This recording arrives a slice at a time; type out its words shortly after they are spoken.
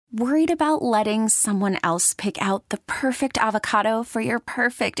Worried about letting someone else pick out the perfect avocado for your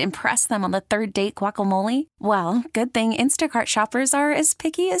perfect impress them on the third date guacamole? Well, good thing Instacart shoppers are as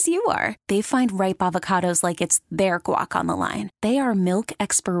picky as you are. They find ripe avocados like it's their guac on the line. They are milk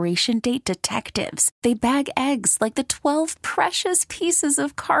expiration date detectives. They bag eggs like the 12 precious pieces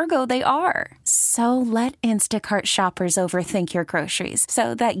of cargo they are. So let Instacart shoppers overthink your groceries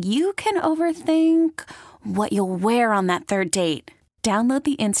so that you can overthink what you'll wear on that third date. Download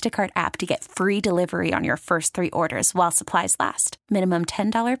the Instacart app to get free delivery on your first 3 orders while supplies last. Minimum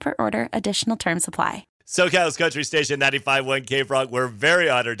 $10 per order. Additional terms apply. SoCal's Country Station 95.1 K-Rock. We're very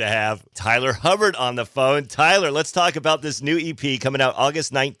honored to have Tyler Hubbard on the phone. Tyler, let's talk about this new EP coming out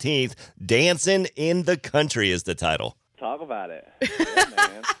August 19th. Dancing in the Country is the title. Talk about it. Yeah,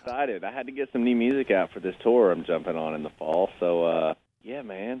 man. Excited. I had to get some new music out for this tour I'm jumping on in the fall. So, yeah,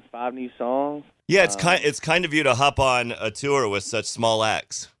 man, 5 new songs. Yeah, it's kind of you to hop on a tour with such small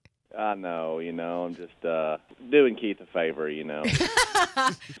acts. I know, I'm just doing Keith a favor,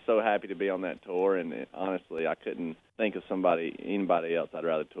 So happy to be on that tour, and honestly, I couldn't think of anybody else I'd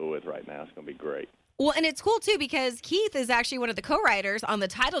rather tour with right now. It's going to be great. Well, and it's cool, too, because Keith is actually one of the co-writers on the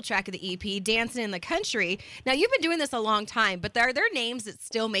title track of the EP, Dancing in the Country. Now, you've been doing this a long time, but are there names that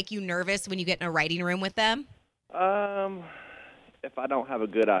still make you nervous when you get in a writing room with them? If I don't have a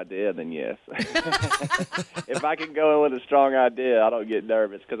good idea, then yes. If I can go in with a strong idea, I don't get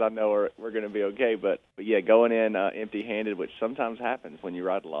nervous because I know we're going to be okay. But yeah, going in empty-handed, which sometimes happens when you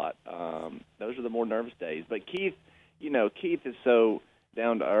write a lot, those are the more nervous days. But Keith, Keith is so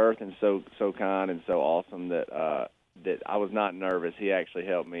down to earth and so kind and so awesome that I was not nervous. He actually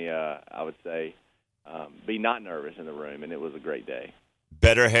helped me, I would say, be not nervous in the room, and it was a great day.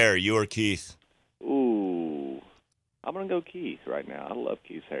 Better hair, you or Keith? Ooh. I'm going to go Keith right now. I love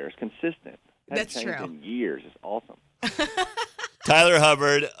Keith's hair. It's consistent. That's true. In years. It's awesome. Tyler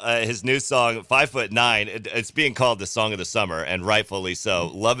Hubbard, his new song, 5'9", it's being called the Song of the Summer, and rightfully so.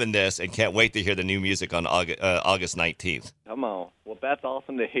 Loving this and can't wait to hear the new music on August 19th. Come on. Well, that's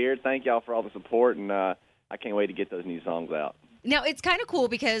awesome to hear. Thank y'all for all the support, and I can't wait to get those new songs out. Now, it's kind of cool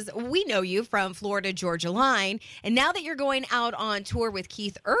because we know you from Florida Georgia Line, and now that you're going out on tour with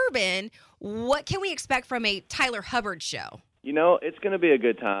Keith Urban, what can we expect from a Tyler Hubbard show? It's going to be a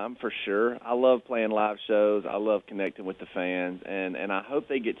good time for sure. I love playing live shows. I love connecting with the fans, and I hope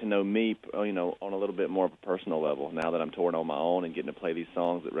they get to know me, on a little bit more of a personal level now that I'm touring on my own and getting to play these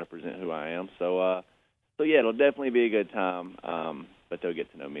songs that represent who I am. So yeah, it'll definitely be a good time, but they'll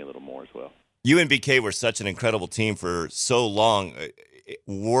get to know me a little more as well. You and BK were such an incredible team for so long.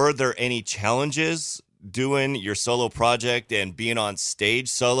 Were there any challenges doing your solo project and being on stage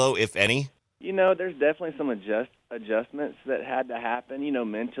solo, if any? There's definitely some adjustments that had to happen,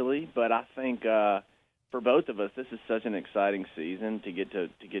 mentally. But I think for both of us, this is such an exciting season to get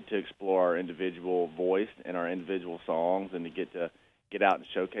to explore our individual voice and our individual songs, and to get out and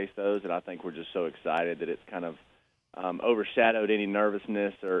showcase those. And I think we're just so excited that it's kind of overshadowed any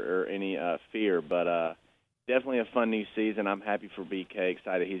nervousness or any fear, but definitely a fun new season. I'm happy for BK,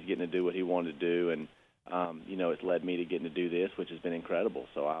 excited he's getting to do what he wanted to do, and it's led me to getting to do this, which has been incredible.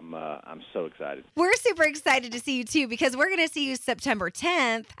 So I'm so excited. We're super excited to see you too, because we're going to see you September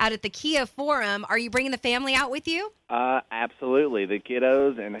 10th out at the Kia Forum. Are you bringing the family out with you? Absolutely. The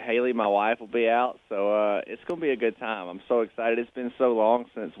kiddos and Haley, my wife, will be out, so it's going to be a good time. I'm so excited. It's been so long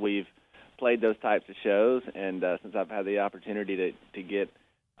since we've played those types of shows, and since I've had the opportunity to get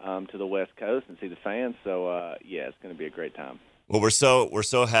to the West Coast and see the fans, so yeah, it's going to be a great time. Well, we're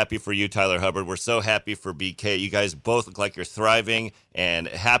so happy for you, Tyler Hubbard. We're so happy for BK. You guys both look like you're thriving and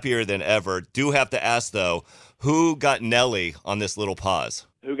happier than ever. Do have to ask though, who got Nelly on this little pause?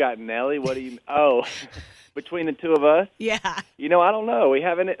 Who got Nelly? What do you? Oh, between the two of us? Yeah. I don't know. We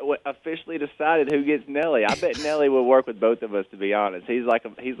haven't officially decided who gets Nelly. I bet Nelly would work with both of us, to be honest. He's like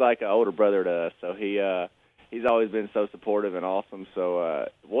an older brother to us, so he's always been so supportive and awesome. So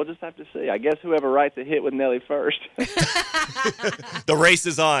we'll just have to see. I guess whoever writes a hit with Nelly first. The race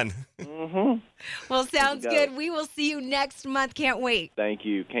is on. Mm-hmm. Well, sounds good. We will see you next month. Can't wait. Thank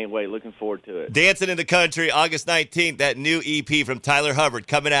you. Can't wait. Looking forward to it. Dancing in the Country, August 19th. That new EP from Tyler Hubbard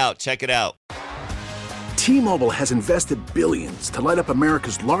coming out. Check it out. T-Mobile has invested billions to light up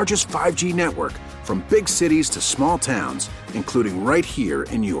America's largest 5G network, from big cities to small towns, including right here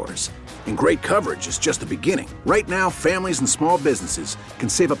in yours. And great coverage is just the beginning. Right now, families and small businesses can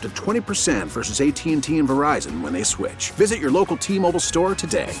save up to 20% versus AT&T and Verizon when they switch. Visit your local T-Mobile store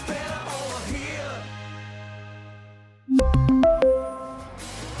today.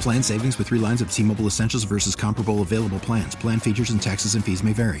 Plan savings with 3 lines of T-Mobile Essentials versus comparable available plans. Plan features and taxes and fees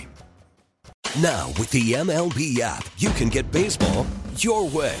may vary. Now, with the MLB app, you can get baseball your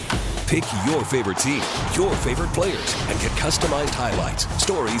way. Pick your favorite team, your favorite players, and get customized highlights,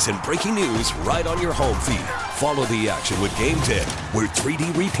 stories, and breaking news right on your home feed. Follow the action with Game Day, where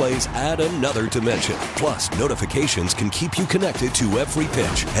 3D replays add another dimension. Plus, notifications can keep you connected to every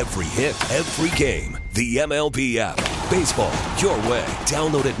pitch, every hit, every game. The MLB app. Baseball, your way.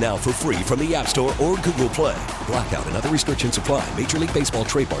 Download it now for free from the App Store or Google Play. Blackout and other restrictions apply. Major League Baseball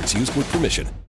trademarks used with permission.